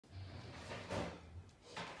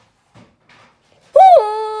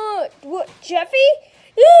What, Jeffy?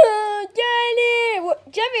 Daddy!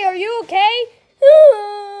 What, Jeffy, are you okay?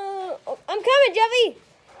 I'm coming, Jeffy.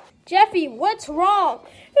 Jeffy, what's wrong?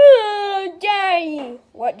 Daddy.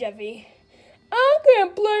 What, Jeffy? I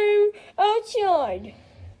can't play outside.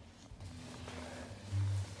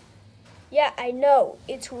 Yeah, I know.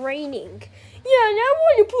 It's raining. Yeah, and I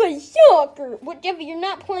want to play soccer. What, Jeffy, you're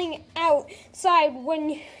not playing outside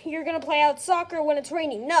when you're going to play out soccer when it's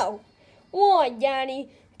raining. No. Why, Daddy?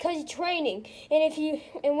 Because it's raining. And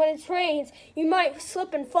when it rains, you might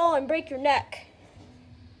slip and fall and break your neck.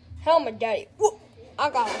 Helmet, Daddy. Whoop. I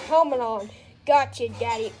got a helmet on. Gotcha,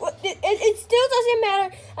 Daddy. It still doesn't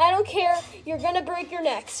matter. I don't care. You're going to break your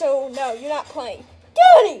neck. So, no, you're not playing.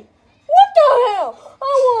 Daddy! What the hell? I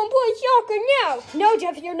want to play soccer now. No,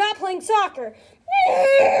 Jeffy, you're not playing soccer.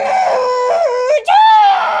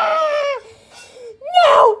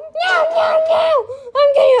 No! I'm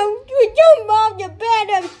going to jump off the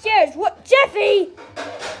bed upstairs. What, Jeffy?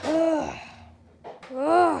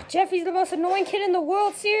 Jeffy's the most annoying kid in the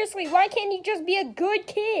world. Seriously, why can't he just be a good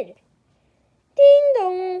kid? Ding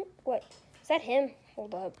dong. What? Is that him?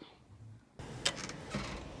 Hold up.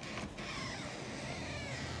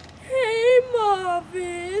 Hey,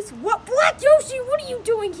 Marvis. What, Black Yoshi? What are you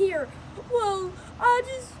doing here? Well, I'm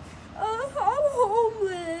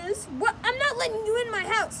homeless. What? I'm not letting you in my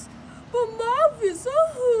house. But Marvis,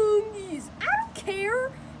 I'm hungry. I don't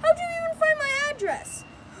care. How do you even find my address?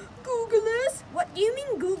 Google this. What do you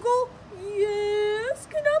mean, Google? Yes.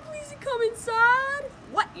 Can I please come inside?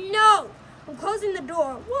 What? No. I'm closing the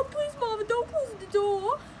door. Well, please, Marvin, don't close the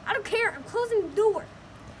door. I don't care. I'm closing the door.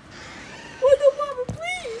 Well, no, Marvin,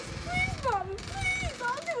 please. Please, Marvin, please.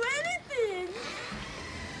 I'll do anything.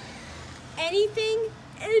 Anything?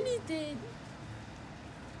 Anything.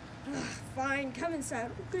 Fine, come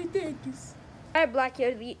inside. Okay, thank you. Alright, Black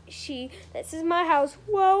Yoshi, this is my house.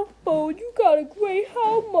 Well, you got a great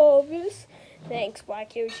house, Marvis. Thanks,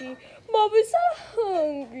 Black Yoshi. Marvis, I'm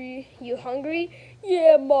hungry. You hungry?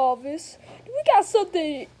 Yeah, Marvis. We got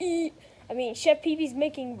something to eat. I mean, Chef Pee-Pee's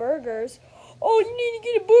making burgers. Oh, you need to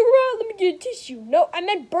get a burger out? Let me get a tissue. No, I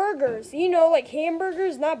meant burgers. You know, like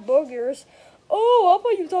hamburgers, not boogers. Oh, I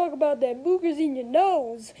thought you were talking about that boogers in your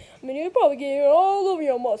nose. I mean, you're probably getting it all over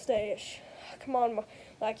your mustache. Come on,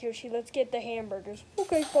 Black Yoshi, let's get the hamburgers.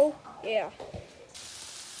 Okay, Bo. Yeah.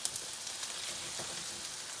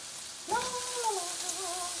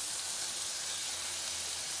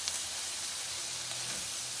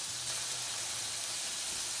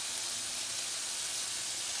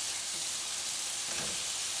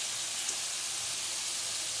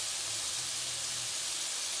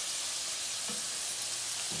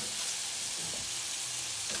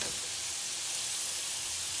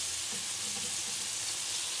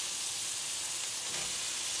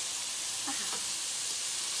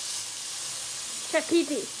 Chef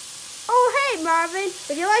Pee-Pee. Oh, hey, Marvin.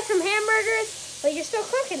 Would you like some hamburgers? Well, you're still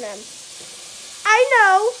cooking them. I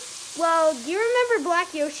know. Well, do you remember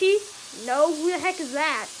Black Yoshi? No, who the heck is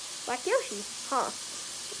that? Black Yoshi, huh?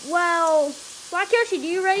 Well, Black Yoshi, do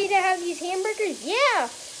you ready to have these hamburgers? Yeah.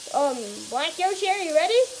 Black Yoshi, are you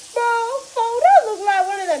ready? Bro, that look like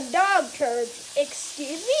one of them dog turds.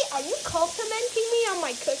 Excuse me? Are you complimenting me on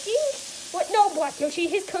my cooking? What? No, Black Yoshi,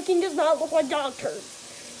 his cooking does not look like dog turds.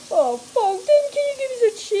 Oh, then can you give us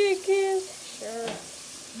a chicken? Sure.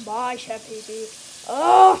 Bye, Chef Pee-Pee.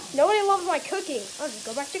 Oh, nobody loves my cooking. I'll just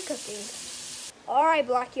go back to cooking. All right,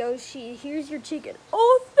 Black Yoshi, here's your chicken.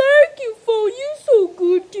 Oh, thank you, Fo. You're so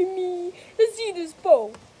good to me. Let's see this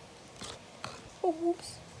bowl. Oh,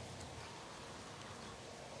 whoops.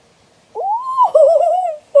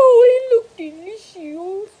 Oh, Fo, it looks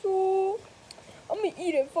delicious. I'm going to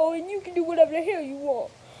eat it, Fo, and you can do whatever the hell you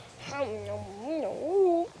want.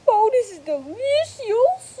 Oh, this is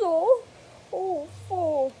delicious. Oh,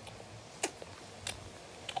 Fo.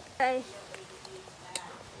 Okay.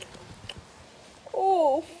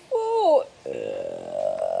 Oh, Fo.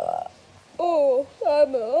 Oh,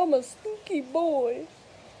 I'm a stinky boy.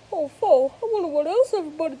 Oh, Fo, I wonder what else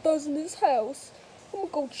everybody does in this house. I'm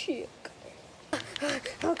gonna go check.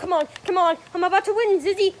 Oh, come on. I'm about to win,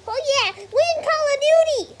 Zizzy. Oh, yeah, win Call of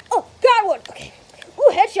Duty. Oh, got one. Okay.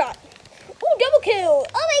 Ooh, headshot. Ooh, double kill.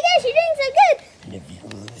 Oh my gosh, you're doing so good. And if you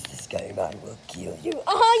lose this game, I will kill you.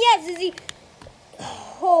 Oh, yeah, Zizzy.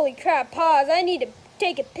 Holy crap, pause. I need to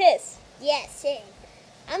take a piss. Yeah, same.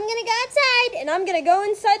 I'm going to go outside, and I'm going to go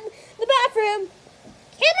inside the bathroom.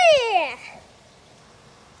 Come here.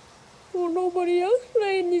 Well, nobody else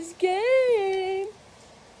playing this game.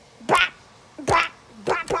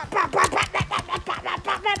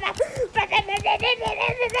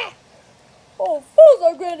 Oh, fools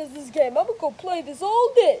are great at this game. I'm gonna go play this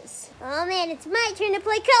all this. Oh man, it's my turn to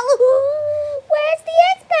play Call. Where's the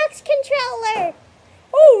Xbox controller?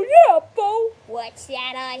 Oh yeah, fool. What's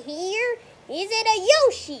that I hear? Is it a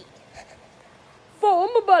Yoshi? Fool,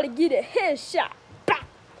 I'm about to get a headshot. Bah,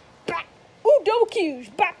 bah. Ooh, double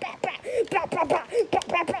Qs. Bah, bah, bah. Bah, bah, bah. Bah,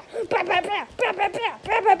 bah, bah. Bah, bah, bah. Bah, bah, bah.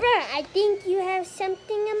 Bah, bah, bah. I think you have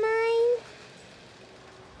something in mind.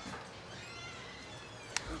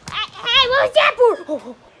 Hey, what was that for?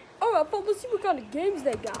 Oh, all right, folks, let's see what kind of games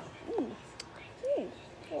they got.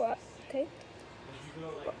 All right, okay.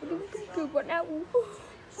 Good one now.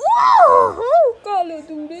 Whoa! Gotta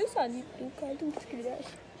do this. I need to do this.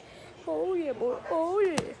 Oh yeah, boy. Oh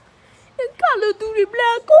yeah. And Call of Duty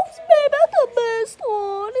Black Ops, baby, that's the best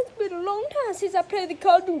one. It's been a long time since I played the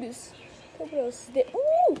Call of Duty. What else is there?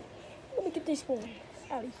 Ooh, let me get this one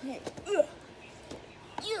out of here.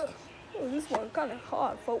 Yeah. Oh, this one kind of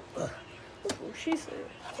hard, folks. That's what she said.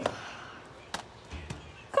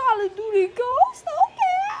 Call of Duty Ghost, okay.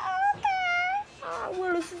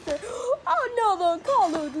 What else is there? Another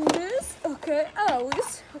Call of Duty. Okay,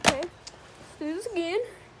 Alice. Okay, let's do this again.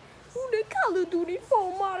 Ooh, the Call of Duty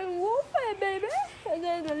 4 Modern Warfare, baby. And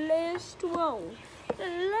then the last one. The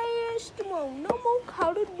last one. No more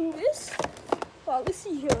Call of Duty. Well, let's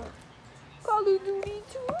see here. Call of Duty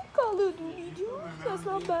 2. Call of Duty 2. That's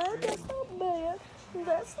not bad. That's not bad.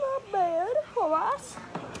 That's not bad. Alright.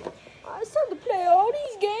 It's time to play all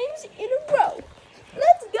these games in a row.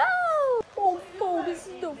 Let's go! Oh, this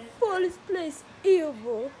is the funnest place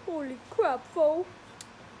ever. Holy crap, fool.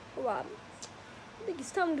 Alright. I think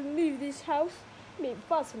it's time to leave this house. Maybe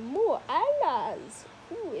find some more allies.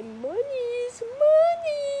 Ooh, and money.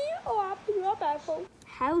 Oh, I'll be right back, folks.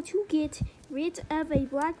 How to get rid of a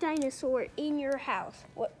black dinosaur in your house.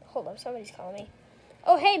 What? Hold on, somebody's calling me.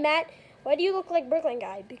 Oh, hey, Matt. Why do you look like Brooklyn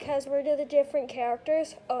guy? Because we're the different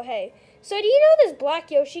characters? Oh, hey. So do you know this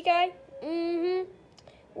black Yoshi guy? Mm-hmm.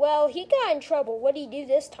 Well, he got in trouble. What did he do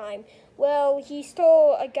this time? Well, he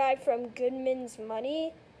stole a guy from Goodman's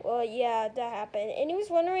money. Well, yeah, that happened. And he was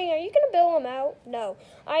wondering, are you going to bail him out? No.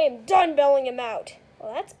 I am done bailing him out.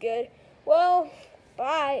 Well, that's good. Well,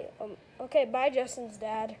 bye. Okay, bye, Justin's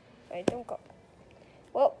dad. All right, don't go.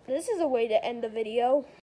 Well, this is a way to end the video.